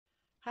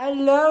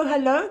Hello,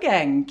 hello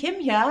gang, Kim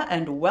here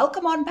and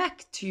welcome on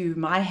back to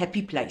my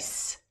happy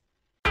place.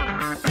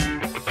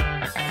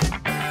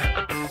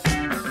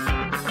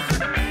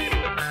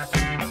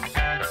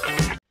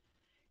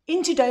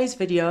 In today's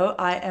video,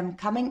 I am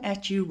coming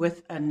at you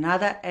with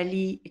another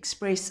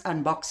AliExpress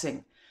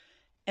unboxing.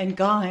 And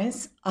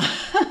guys,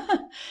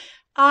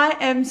 I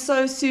am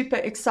so super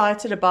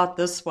excited about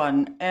this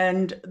one.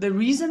 And the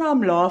reason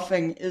I'm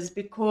laughing is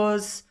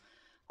because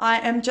I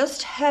am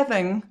just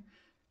having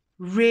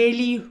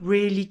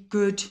really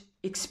good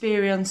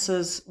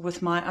experiences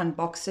with my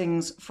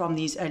unboxings from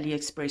these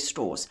AliExpress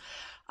stores.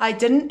 I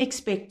didn't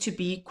expect to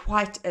be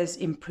quite as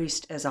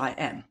impressed as I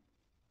am.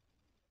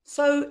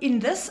 So in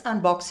this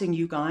unboxing,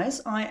 you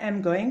guys, I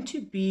am going to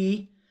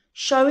be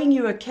showing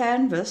you a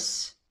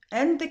canvas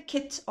and the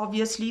kit,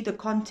 obviously the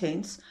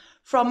contents,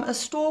 from a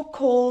store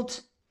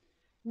called,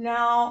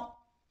 now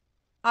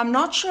I'm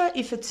not sure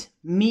if it's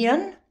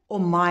Meian or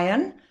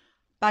Meian,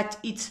 but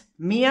it's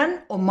Meian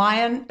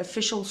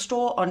Official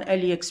Store on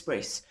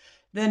AliExpress.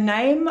 The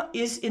name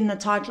is in the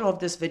title of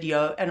this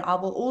video, and I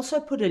will also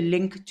put a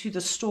link to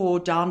the store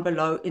down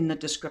below in the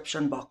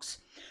description box.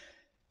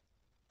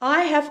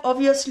 I have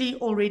obviously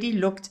already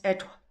looked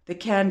at the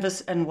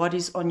canvas and what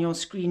is on your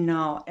screen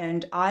now,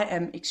 and I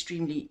am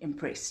extremely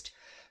impressed.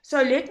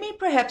 So let me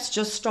perhaps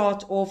just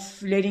start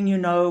off letting you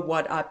know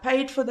what I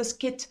paid for this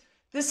kit.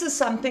 This is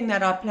something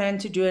that I plan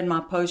to do in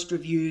my post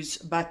reviews,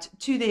 but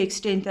to the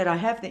extent that I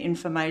have the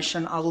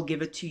information, I will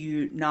give it to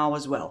you now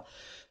as well.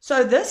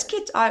 So this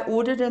kit I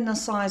ordered in the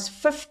size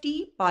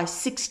 50 by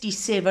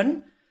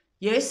 67.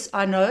 Yes,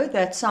 I know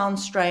that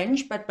sounds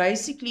strange, but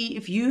basically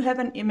if you have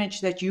an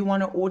image that you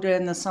want to order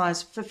in the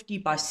size 50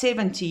 by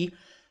 70,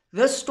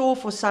 this store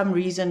for some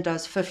reason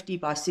does 50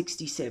 by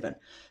 67.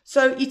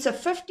 So it's a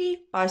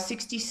 50 by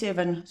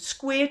 67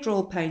 square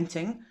drill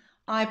painting.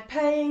 I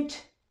paid...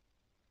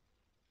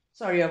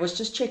 Sorry, I was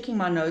just checking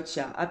my notes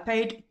here. I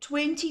paid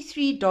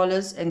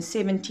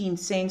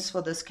 $23.17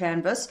 for this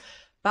canvas,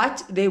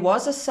 but there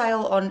was a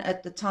sale on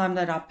at the time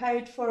that I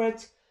paid for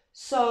it.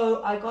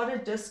 So I got a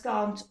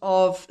discount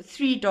of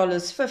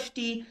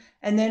 $3.50,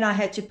 and then I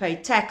had to pay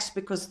tax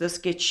because this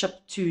gets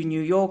shipped to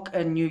New York,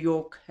 and New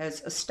York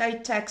has a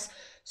state tax.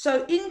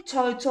 So in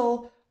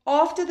total,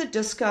 after the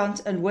discount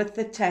and with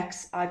the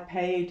tax, I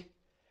paid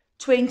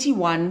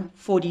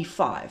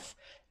 $21.45.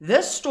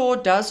 This store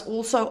does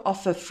also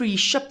offer free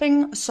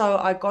shipping, so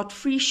I got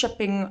free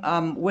shipping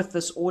with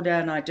this order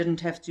and I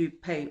didn't have to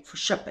pay for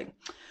shipping.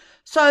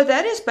 So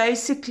that is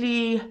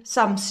basically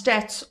some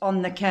stats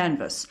on the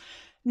canvas.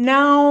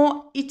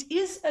 Now, it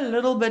is a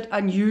little bit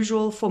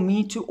unusual for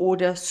me to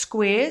order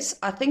squares.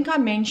 I think I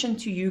mentioned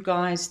to you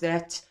guys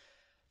that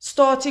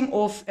starting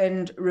off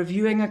and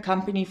reviewing a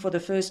company for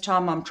the first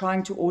time, I'm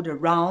trying to order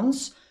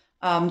rounds.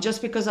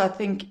 Just because I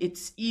think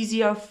it's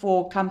easier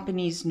for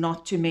companies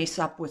not to mess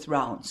up with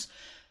rounds.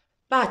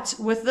 But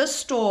with this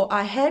store,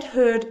 I had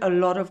heard a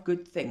lot of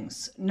good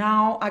things.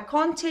 Now, I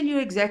can't tell you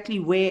exactly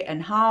where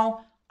and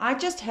how. I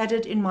just had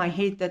it in my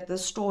head that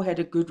this store had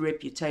a good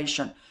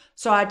reputation.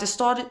 So I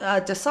decided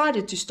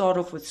to start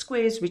off with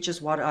squares, which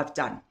is what I've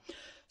done.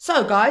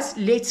 So guys,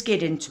 let's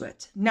get into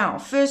it. Now,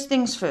 first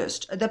things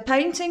first, the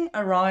painting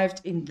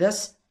arrived in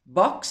this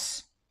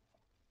box.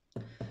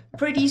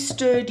 Pretty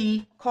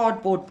sturdy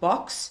cardboard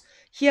box.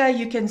 Here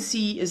you can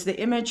see is the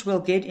image. We'll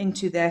get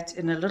into that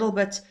in a little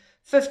bit.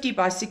 50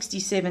 by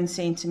 67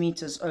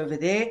 centimeters over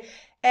there.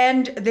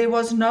 And there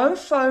was no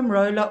foam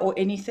roller or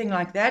anything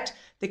like that.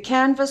 The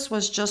canvas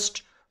was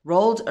just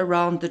rolled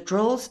around the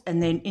drills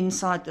and then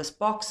inside this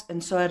box.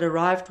 And so it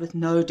arrived with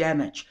no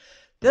damage.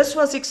 This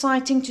was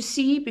exciting to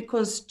see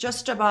because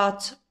just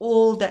about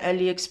all the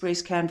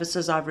AliExpress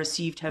canvases I've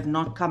received have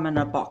not come in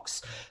a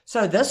box.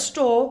 So this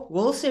store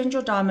will send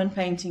your diamond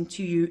painting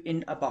to you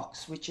in a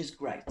box, which is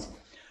great.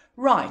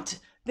 Right,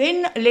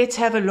 then let's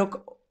have a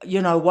look,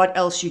 what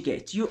else you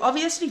get. You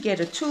obviously get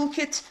a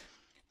toolkit.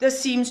 This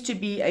seems to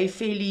be a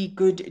fairly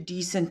good,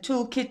 decent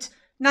toolkit.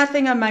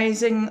 Nothing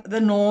amazing,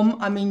 the norm.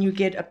 I mean, you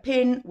get a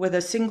pen with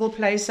a single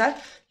placer.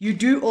 You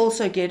do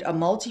also get a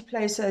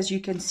multi-placer, as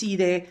you can see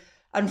there.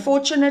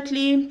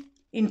 Unfortunately,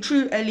 in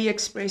true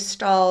AliExpress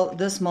style,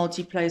 this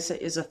multi-placer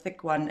is a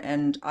thick one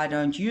and I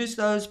don't use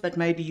those, but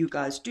maybe you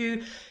guys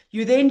do.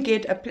 You then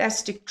get a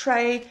plastic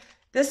tray.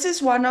 This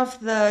is one of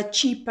the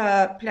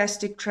cheaper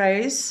plastic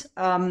trays.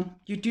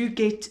 You do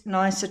get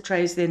nicer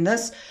trays than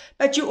this,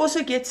 but you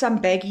also get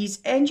some baggies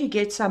and you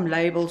get some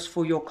labels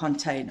for your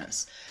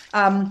containers.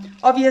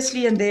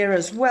 Obviously in there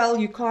as well,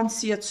 you can't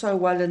see it so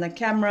well in the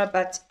camera,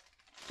 but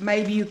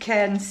maybe you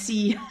can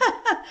see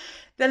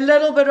the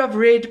little bit of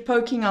red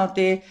poking out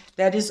there.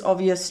 That is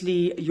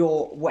obviously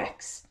your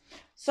wax.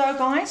 So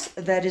guys,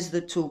 that is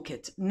the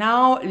toolkit.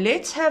 Now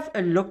let's have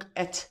a look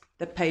at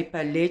the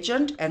paper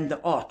legend and the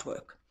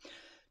artwork.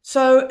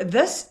 So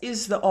this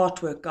is the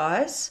artwork,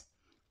 guys.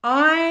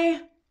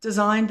 I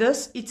designed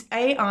this. It's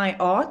AI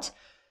art.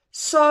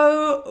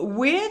 So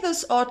where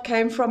this art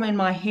came from in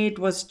my head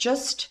was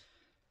just,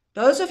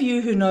 those of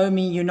you who know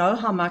me, you know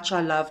how much I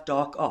love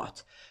dark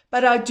art.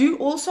 But I do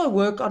also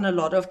work on a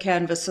lot of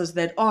canvases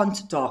that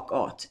aren't dark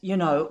art, you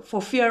know,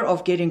 for fear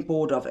of getting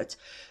bored of it.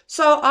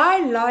 So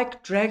I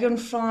like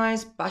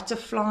dragonflies,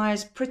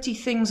 butterflies, pretty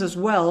things as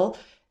well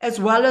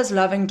as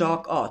loving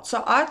dark art.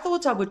 So I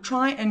thought I would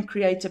try and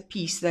create a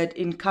piece that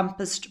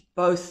encompassed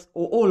both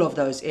or all of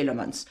those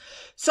elements.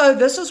 So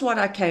this is what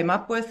I came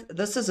up with.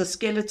 This is a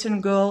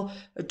skeleton girl,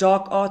 a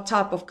dark art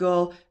type of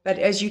girl, but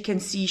as you can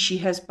see, she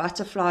has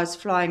butterflies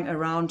flying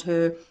around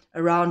her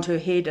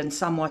head and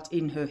somewhat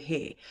in her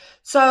hair.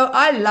 So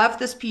I love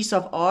this piece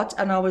of art,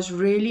 and I was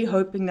really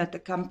hoping that the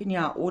company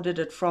I ordered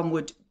it from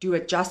would do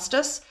it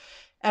justice.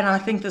 And I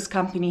think this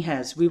company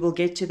has. We will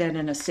get to that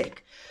in a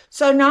sec.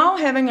 So now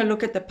having a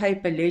look at the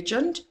paper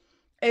legend,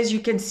 as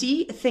you can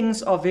see,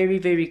 things are very,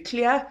 very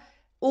clear.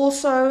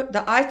 Also,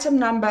 the item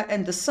number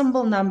and the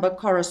symbol number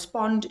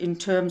correspond in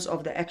terms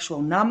of the actual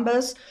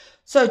numbers.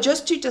 So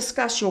just to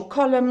discuss your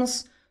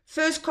columns,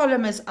 first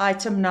column is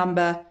item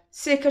number,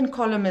 second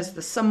column is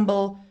the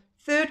symbol,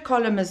 third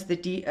column is the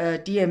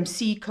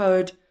DMC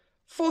code,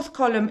 fourth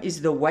column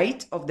is the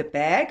weight of the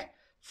bag,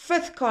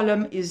 fifth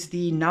column is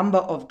the number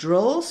of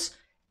drills,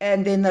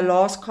 and then the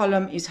last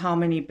column is how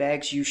many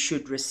bags you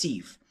should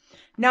receive.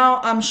 Now,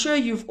 I'm sure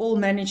you've all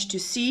managed to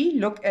see,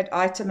 look at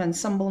item and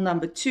symbol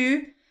number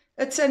 2.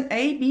 It's an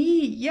AB,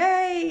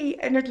 yay!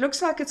 And it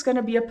looks like it's going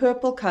to be a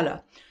purple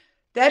color.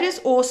 That is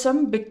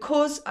awesome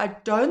because I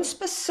don't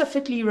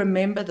specifically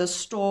remember the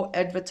store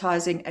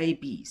advertising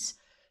ABs.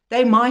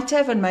 They might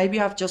have, and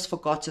maybe I've just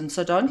forgotten,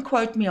 so don't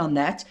quote me on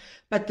that.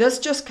 But this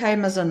just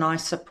came as a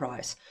nice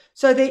surprise.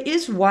 So there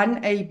is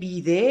one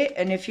AB there,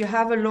 and if you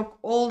have a look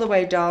all the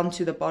way down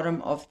to the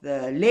bottom of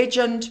the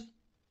legend,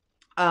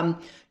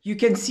 you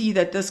can see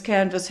that this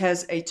canvas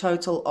has a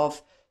total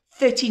of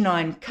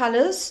 39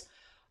 colors.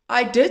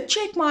 I did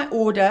check my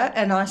order,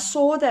 and I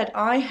saw that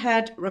I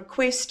had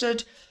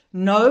requested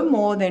no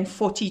more than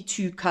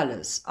 42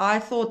 colors. I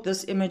thought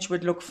this image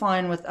would look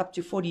fine with up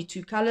to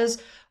 42 colors.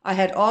 I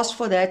had asked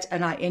for that,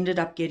 and I ended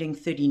up getting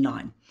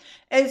 39.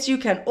 As you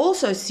can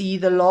also see,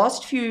 the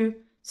last few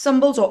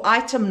symbols or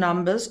item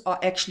numbers are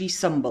actually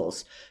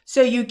symbols.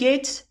 So you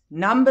get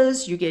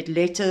numbers, you get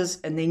letters,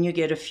 and then you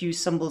get a few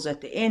symbols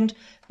at the end.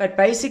 But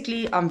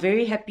basically, I'm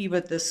very happy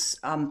with this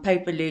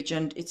paper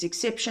legend. It's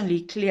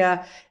exceptionally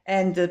clear,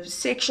 and the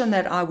section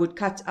that I would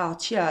cut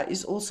out here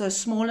is also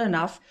small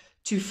enough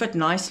to fit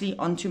nicely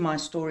onto my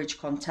storage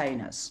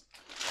containers.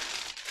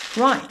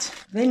 Right,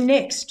 then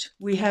next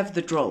we have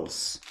the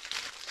drills.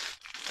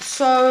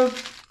 So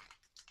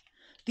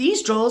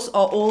these drills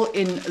are all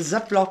in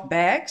Ziploc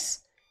bags.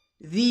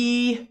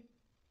 The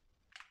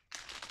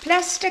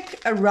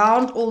plastic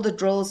around all the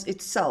drills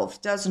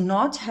itself does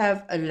not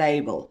have a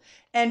label.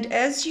 And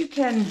as you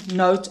can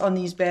note on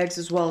these bags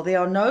as well, there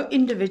are no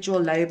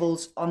individual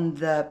labels on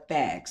the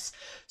bags.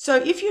 So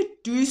if you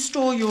do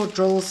store your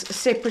drills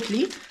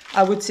separately,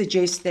 I would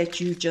suggest that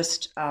you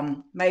just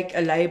make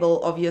a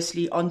label,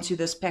 obviously, onto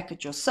this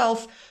packet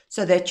yourself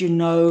so that you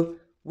know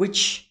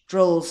which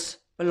drills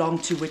belong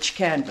to which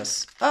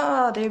canvas.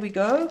 Ah, there we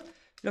go.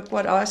 Look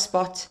what I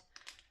spot.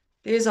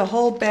 There's a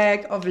whole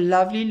bag of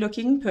lovely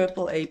looking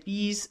purple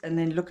ABs, and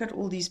then look at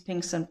all these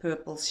pinks and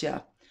purples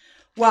here.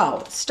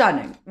 Wow,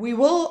 stunning. We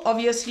will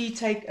obviously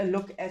take a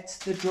look at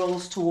the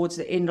drills towards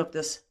the end of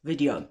this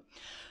video.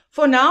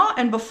 For now,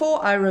 and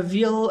before I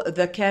reveal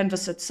the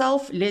canvas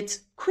itself, let's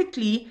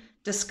quickly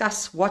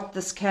discuss what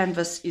this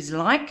canvas is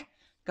like.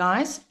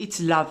 Guys, it's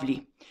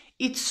lovely.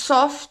 It's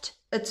soft,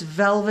 it's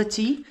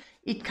velvety.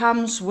 It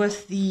comes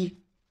with the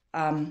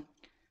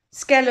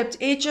scalloped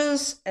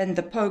edges and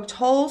the poked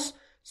holes.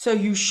 So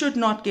you should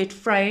not get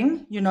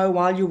fraying, you know,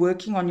 while you're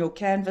working on your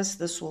canvas.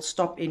 This will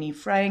stop any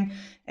fraying,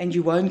 and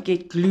you won't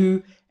get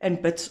glue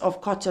and bits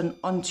of cotton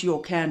onto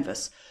your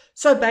canvas.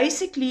 So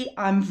basically,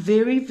 I'm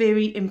very,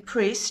 very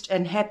impressed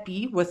and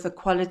happy with the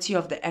quality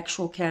of the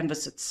actual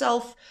canvas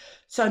itself.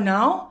 So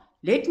now,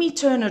 let me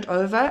turn it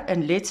over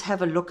and let's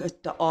have a look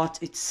at the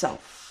art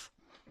itself.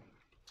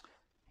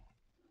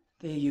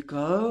 There you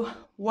go.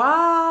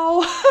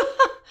 Wow!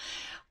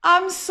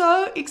 I'm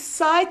so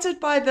excited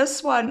by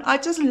this one. I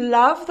just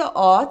love the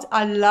art.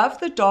 I love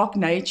the dark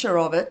nature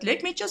of it.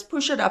 Let me just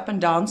push it up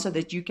and down so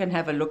that you can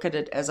have a look at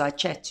it as I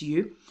chat to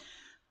you.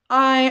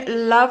 I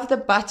love the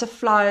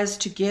butterflies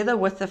together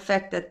with the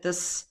fact that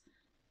this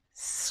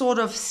sort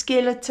of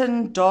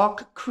skeleton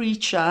dark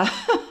creature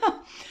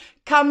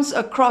comes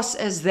across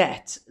as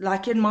that.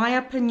 Like, in my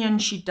opinion,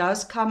 she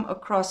does come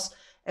across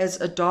as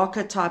a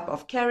darker type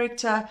of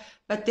character,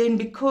 but then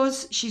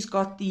because she's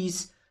got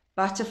these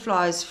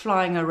butterflies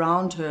flying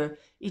around her,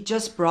 it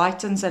just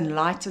brightens and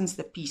lightens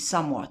the piece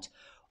somewhat.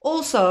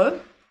 Also,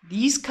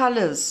 these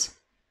colors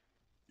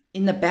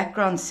in the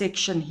background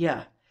section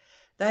here,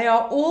 they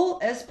are all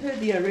as per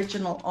the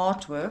original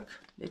artwork.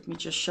 Let me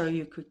just show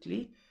you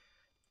quickly.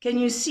 Can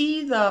you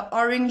see the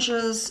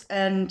oranges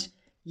and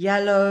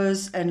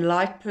yellows and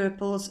light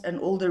purples and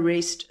all the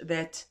rest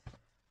that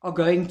are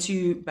going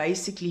to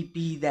basically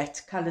be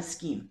that color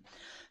scheme?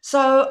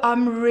 So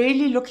I'm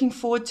really looking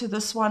forward to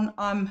this one.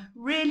 I'm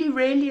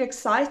really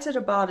excited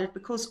about it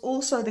because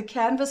also the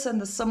canvas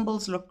and the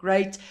symbols look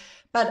great.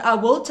 But I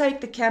will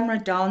take the camera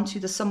down to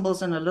the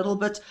symbols in a little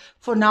bit.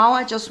 For now,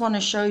 I just want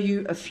to show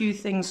you a few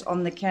things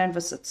on the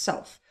canvas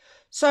itself.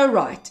 So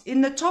right,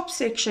 in the top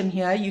section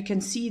here, you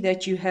can see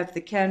that you have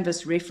the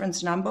canvas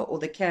reference number or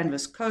the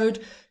canvas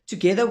code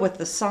together with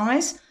the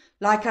size.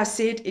 Like I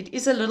said, it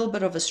is a little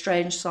bit of a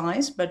strange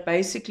size, but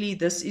basically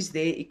this is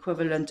their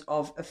equivalent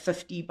of a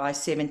 50 by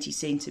 70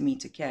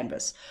 centimeter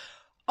canvas.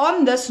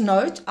 On this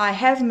note, I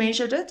have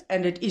measured it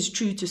and it is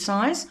true to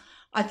size.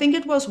 I think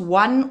it was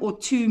 1 or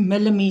 2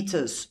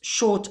 millimeters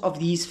short of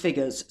these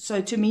figures.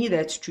 So to me,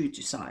 that's true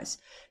to size.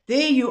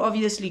 There you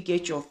obviously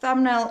get your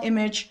thumbnail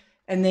image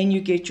and then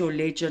you get your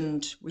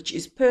legend, which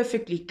is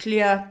perfectly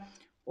clear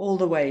all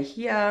the way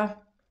here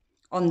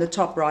on the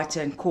top right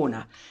hand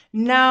corner.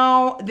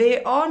 Now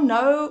there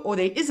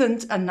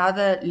isn't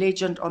another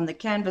legend on the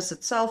canvas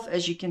itself.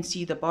 As you can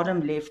see, the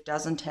bottom left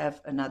doesn't have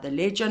another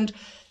legend.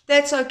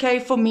 That's okay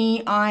for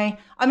me. I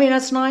mean,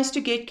 it's nice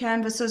to get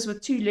canvases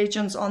with 2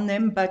 legends on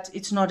them, but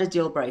it's not a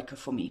deal breaker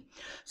for me.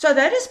 So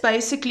that is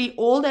basically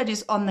all that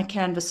is on the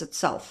canvas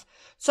itself.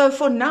 So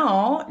for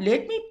now,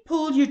 let me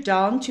pull you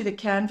down to the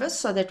canvas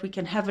so that we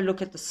can have a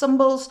look at the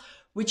symbols,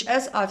 which,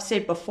 as I've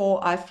said before,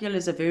 I feel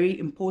is a very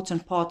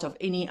important part of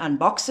any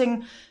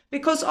unboxing,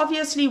 because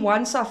obviously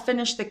once I've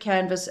finished the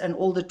canvas and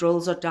all the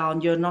drills are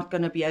down, you're not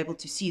going to be able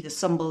to see the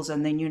symbols,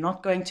 and then you're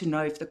not going to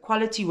know if the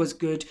quality was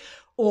good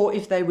or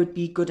if they would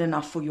be good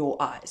enough for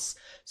your eyes.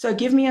 So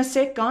give me a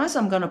sec, guys.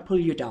 I'm going to pull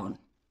you down.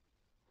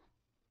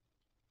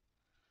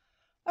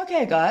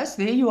 Okay, guys,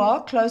 there you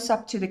are, close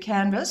up to the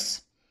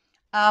canvas.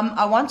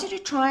 I wanted to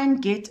try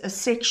and get a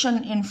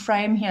section in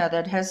frame here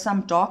that has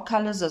some dark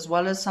colors as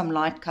well as some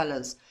light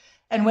colors.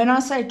 And when I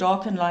say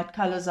dark and light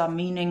colors, I'm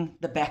meaning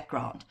the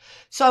background.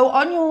 So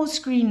on your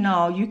screen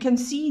now, you can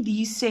see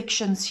these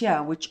sections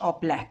here, which are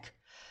black.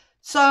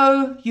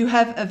 So you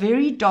have a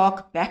very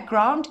dark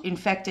background. In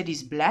fact, it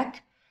is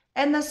black.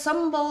 And the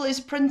symbol is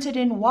printed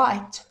in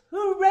white.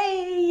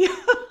 Hooray!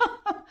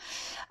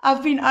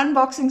 I've been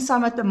unboxing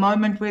some at the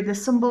moment where the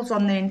symbols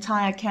on the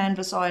entire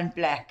canvas are in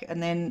black,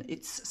 and then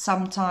it's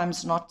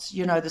sometimes not,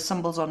 the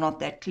symbols are not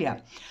that clear.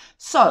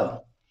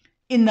 So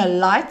in the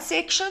light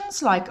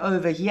sections, like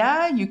over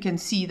here, you can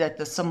see that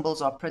the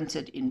symbols are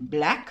printed in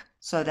black,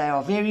 so they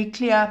are very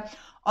clear.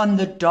 On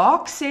the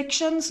dark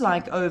sections,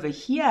 like over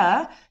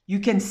here, you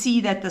can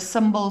see that the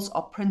symbols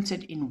are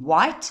printed in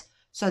white,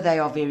 so they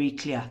are very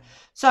clear.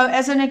 So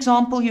as an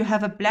example, you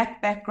have a black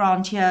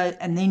background here,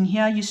 and then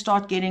here you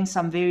start getting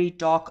some very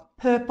dark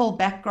purple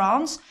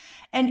backgrounds.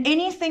 And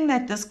anything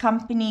that this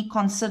company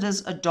considers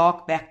a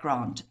dark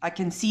background, I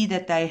can see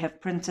that they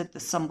have printed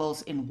the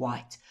symbols in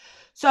white.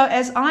 So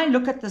as I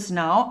look at this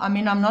now, I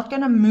mean, I'm not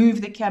going to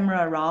move the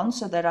camera around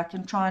so that I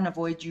can try and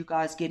avoid you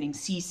guys getting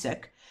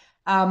seasick.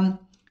 There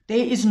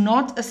is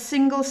not a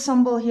single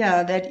symbol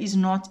here that is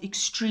not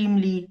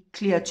extremely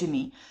clear to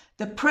me.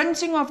 The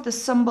printing of the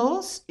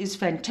symbols is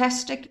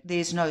fantastic.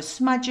 There's no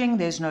smudging,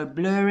 there's no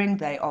blurring.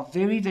 They are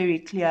very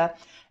clear.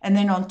 And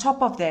then on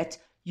top of that,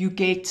 you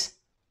get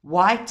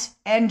white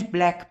and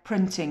black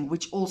printing,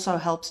 which also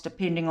helps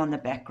depending on the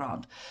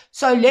background.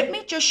 So let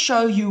me just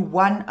show you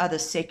one other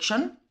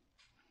section.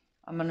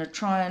 I'm going to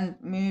try and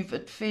move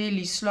it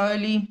fairly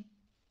slowly.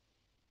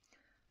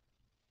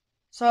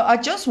 So I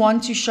just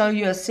want to show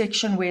you a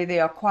section where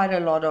there are quite a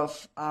lot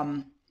of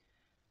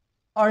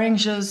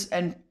oranges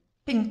and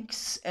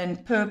pinks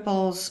and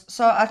purples.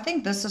 So I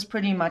think this is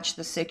pretty much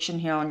the section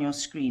here on your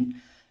screen.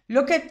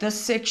 Look at this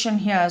section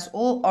here, is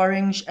all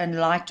orange and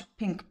light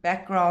pink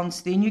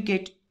backgrounds. Then you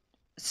get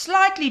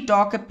slightly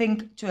darker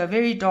pink to a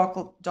very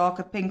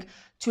darker pink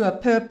to a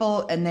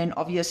purple, and then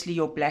obviously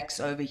your blacks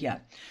over here.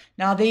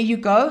 Now there you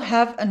go.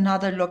 Have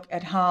another look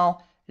at how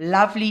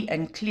lovely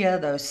and clear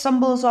those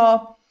symbols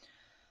are.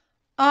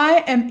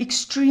 I am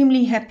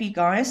extremely happy,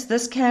 guys.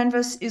 This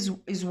canvas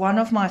is one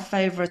of my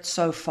favorites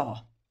so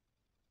far.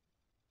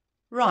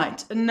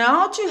 Right,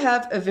 now to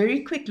have a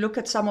very quick look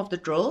at some of the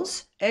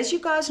drills. As you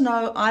guys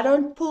know, I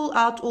don't pull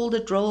out all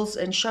the drills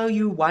and show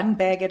you one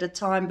bag at a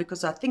time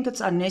because I think it's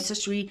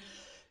unnecessary.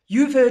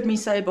 You've heard me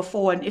say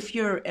before, and if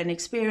you're an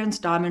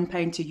experienced diamond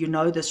painter, you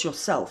know this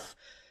yourself.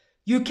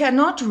 You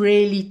cannot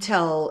really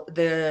tell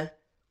the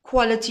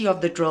quality of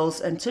the drills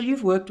until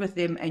you've worked with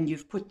them and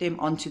you've put them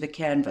onto the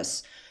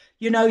canvas.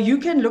 You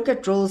can look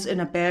at drills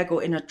in a bag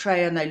or in a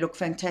tray and they look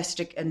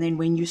fantastic, and then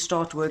when you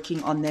start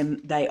working on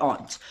them, they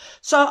aren't.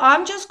 So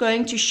I'm just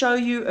going to show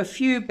you a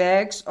few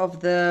bags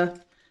of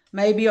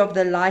maybe of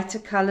the lighter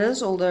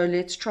colors, although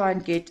let's try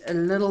and get a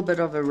little bit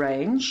of a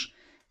range.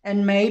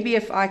 And maybe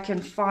if I can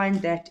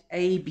find that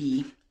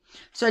AB.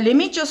 So let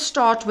me just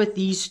start with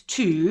these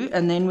two,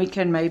 and then we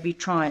can maybe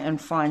try and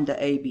find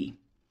the AB.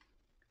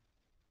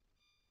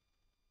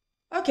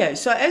 Okay,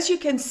 so as you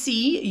can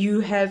see,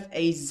 you have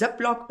a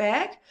Ziploc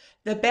bag.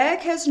 The bag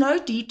has no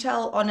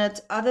detail on it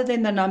other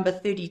than the number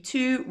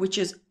 32, which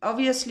is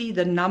obviously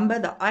the number,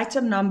 the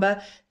item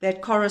number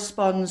that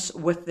corresponds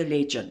with the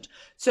legend.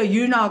 So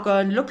you now go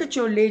and look at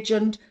your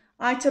legend.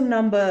 Item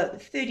number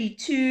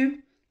 32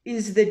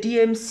 is the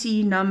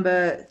DMC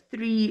number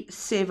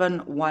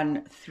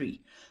 3713.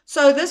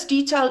 So this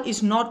detail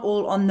is not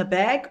all on the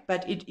bag,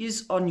 but it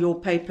is on your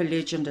paper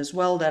legend as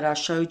well that I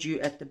showed you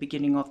at the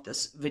beginning of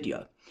this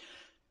video.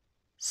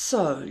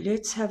 So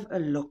let's have a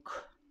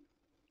look.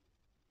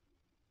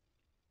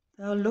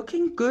 They're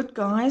looking good,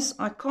 guys.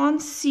 I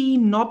can't see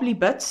knobbly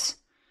bits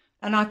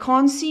and I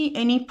can't see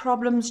any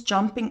problems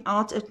jumping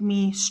out at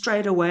me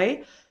straight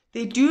away.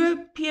 There do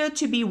appear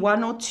to be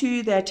one or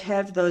two that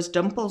have those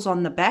dimples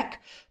on the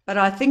back, but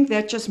I think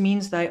that just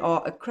means they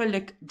are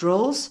acrylic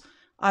drills.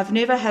 I've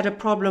never had a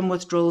problem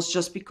with drills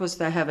just because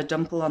they have a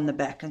dimple on the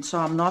back, and so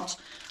I'm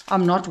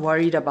not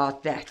worried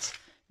about that.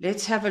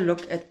 Let's have a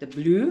look at the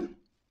blue.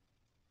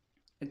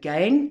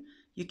 Again,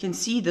 you can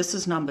see this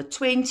is number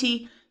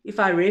 20. If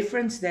I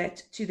reference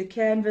that to the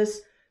canvas,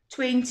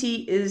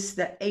 20 is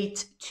the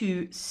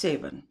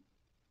 827.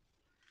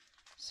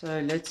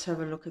 So let's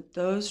have a look at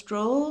those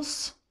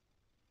drills.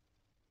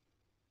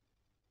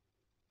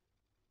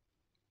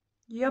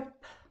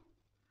 Yep.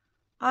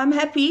 I'm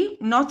happy,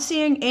 not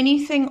seeing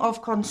anything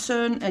of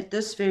concern at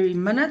this very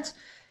minute.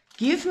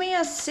 Give me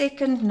a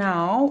second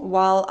now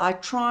while I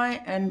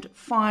try and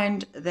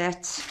find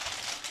that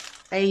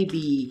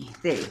AB.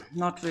 There,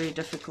 not very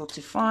difficult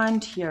to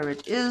find. Here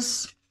it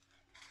is.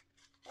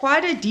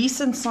 Quite a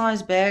decent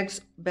sized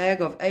bag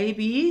of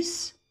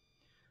ABs.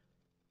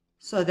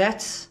 So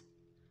that's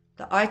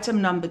the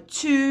item number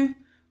 2,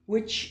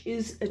 which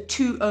is a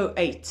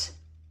 208.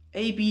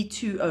 AB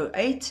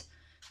 208.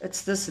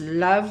 It's this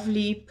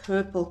lovely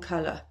purple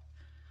color.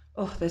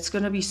 Oh, that's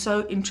going to be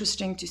so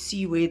interesting to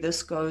see where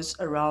this goes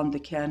around the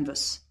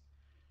canvas.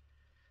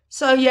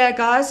 So yeah,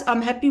 guys,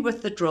 I'm happy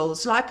with the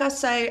drills. Like I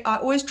say, I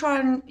always try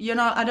and,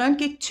 I don't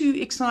get too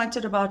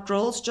excited about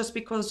drills just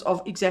because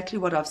of exactly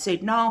what I've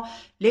said. Now,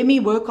 let me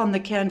work on the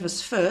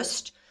canvas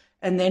first,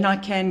 and then I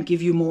can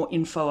give you more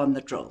info on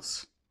the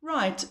drills.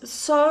 Right,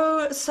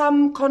 so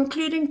some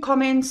concluding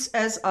comments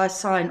as I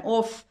sign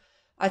off.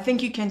 I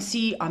think you can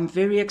see I'm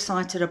very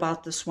excited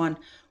about this one.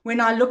 When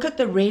I look at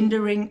the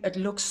rendering, it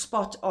looks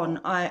spot on.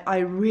 I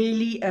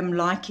really am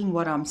liking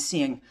what I'm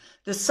seeing.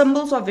 The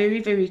symbols are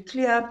very, very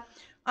clear.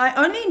 I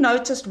only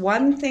noticed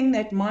one thing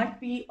that might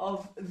be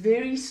of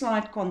very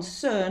slight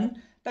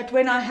concern, but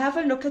when I have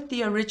a look at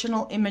the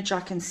original image, I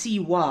can see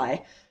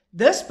why.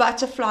 This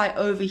butterfly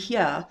over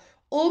here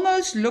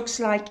almost looks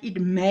like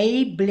it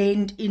may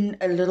blend in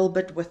a little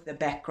bit with the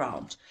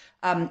background.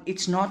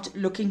 It's not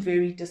looking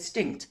very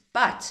distinct,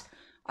 but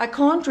I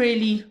can't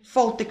really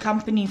fault the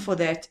company for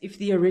that if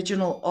the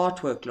original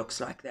artwork looks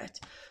like that.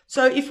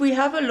 So if we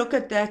have a look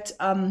at that,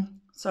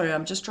 sorry,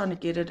 I'm just trying to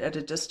get it at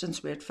a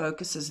distance where it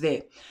focuses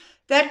there.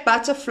 That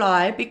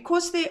butterfly,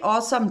 because there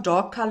are some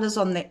dark colors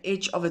on the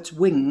edge of its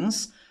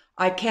wings,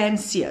 I can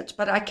see it.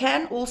 But I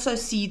can also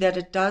see that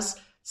it does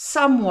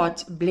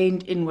somewhat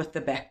blend in with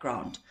the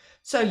background.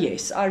 So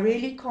yes, I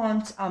really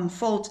can't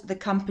fault the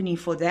company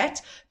for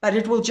that, but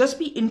it will just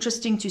be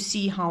interesting to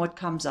see how it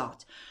comes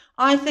out.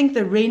 I think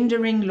the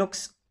rendering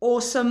looks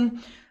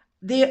awesome.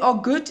 There are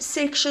good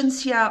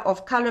sections here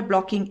of color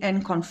blocking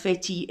and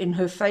confetti. In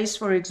her face,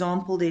 for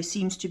example, there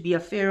seems to be a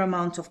fair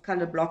amount of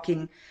color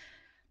blocking.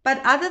 But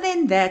other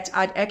than that,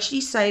 I'd actually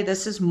say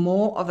this is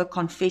more of a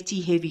confetti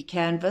heavy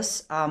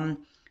canvas.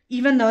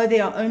 Even though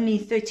there are only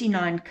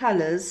 39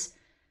 colors,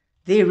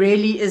 there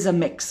really is a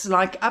mix.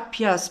 Like up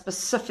here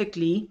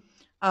specifically,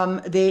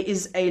 there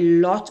is a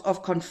lot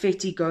of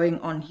confetti going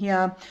on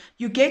here.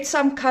 You get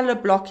some color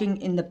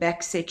blocking in the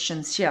back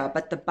sections here,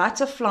 but the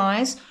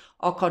butterflies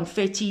are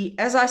confetti.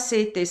 As I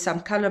said, there's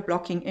some color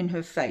blocking in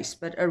her face,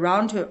 but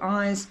around her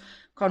eyes,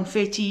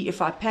 confetti.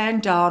 If I pan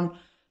down,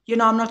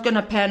 I'm not going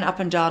to pan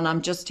up and down.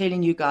 I'm just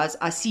telling you guys,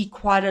 I see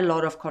quite a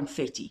lot of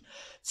confetti.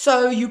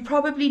 So you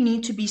probably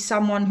need to be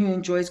someone who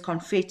enjoys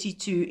confetti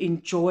to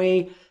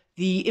enjoy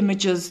the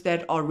images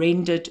that are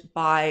rendered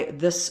by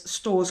this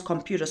store's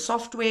computer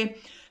software.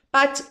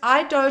 But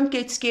I don't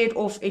get scared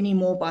off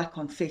anymore by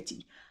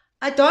confetti.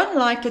 I don't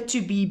like it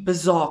to be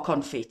bizarre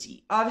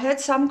confetti. I've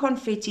had some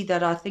confetti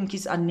that I think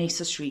is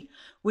unnecessary,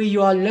 where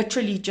you are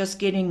literally just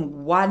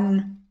getting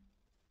one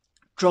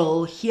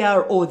drill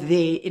here or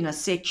there in a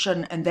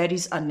section, and that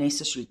is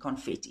unnecessary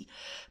confetti.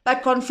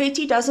 But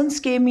confetti doesn't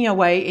scare me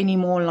away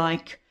anymore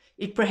like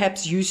it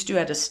perhaps used to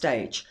at a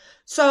stage.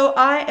 So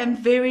I am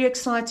very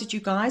excited,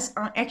 you guys.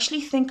 I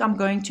actually think I'm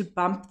going to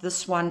bump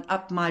this one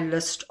up my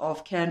list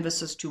of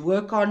canvases to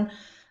work on.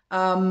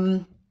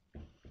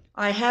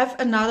 I have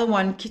another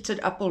one kitted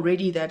up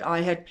already that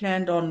I had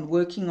planned on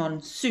working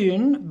on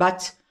soon,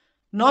 but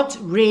Not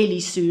really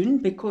soon,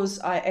 because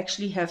I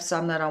actually have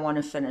some that I want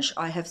to finish.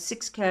 I have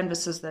 6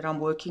 canvases that I'm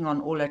working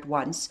on all at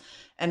once,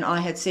 and I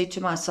had said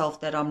to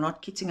myself that I'm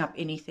not kitting up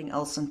anything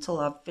else until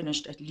I've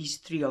finished at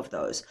least 3 of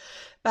those.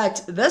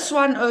 But this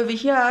one over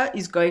here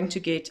is going to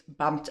get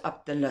bumped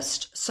up the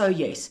list. So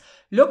yes,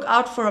 look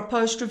out for a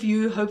post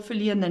review,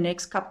 hopefully in the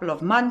next couple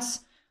of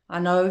months. I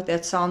know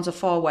that sounds a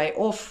far way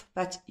off,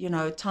 but you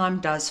know, time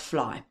does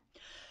fly.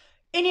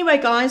 Anyway,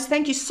 guys,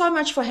 thank you so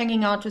much for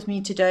hanging out with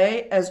me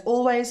today. As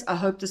always, I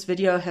hope this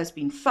video has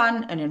been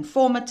fun and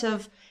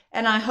informative.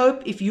 And I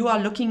hope if you are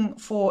looking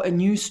for a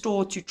new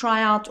store to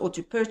try out or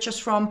to purchase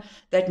from,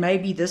 that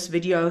maybe this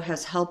video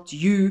has helped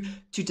you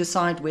to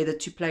decide whether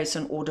to place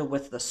an order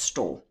with the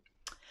store.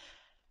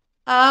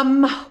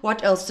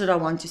 What else did I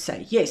want to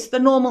say? Yes, the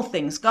normal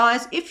things.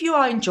 Guys, if you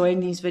are enjoying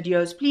these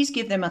videos, please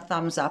give them a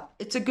thumbs up.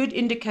 It's a good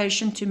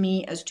indication to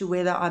me as to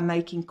whether I'm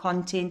making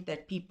content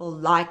that people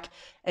like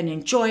and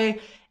enjoy.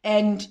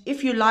 And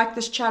if you like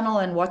this channel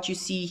and what you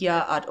see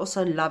here, I'd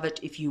also love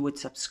it if you would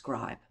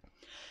subscribe.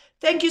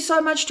 Thank you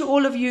so much to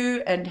all of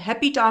you, and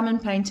happy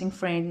diamond painting,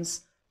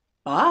 friends.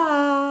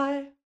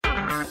 Bye.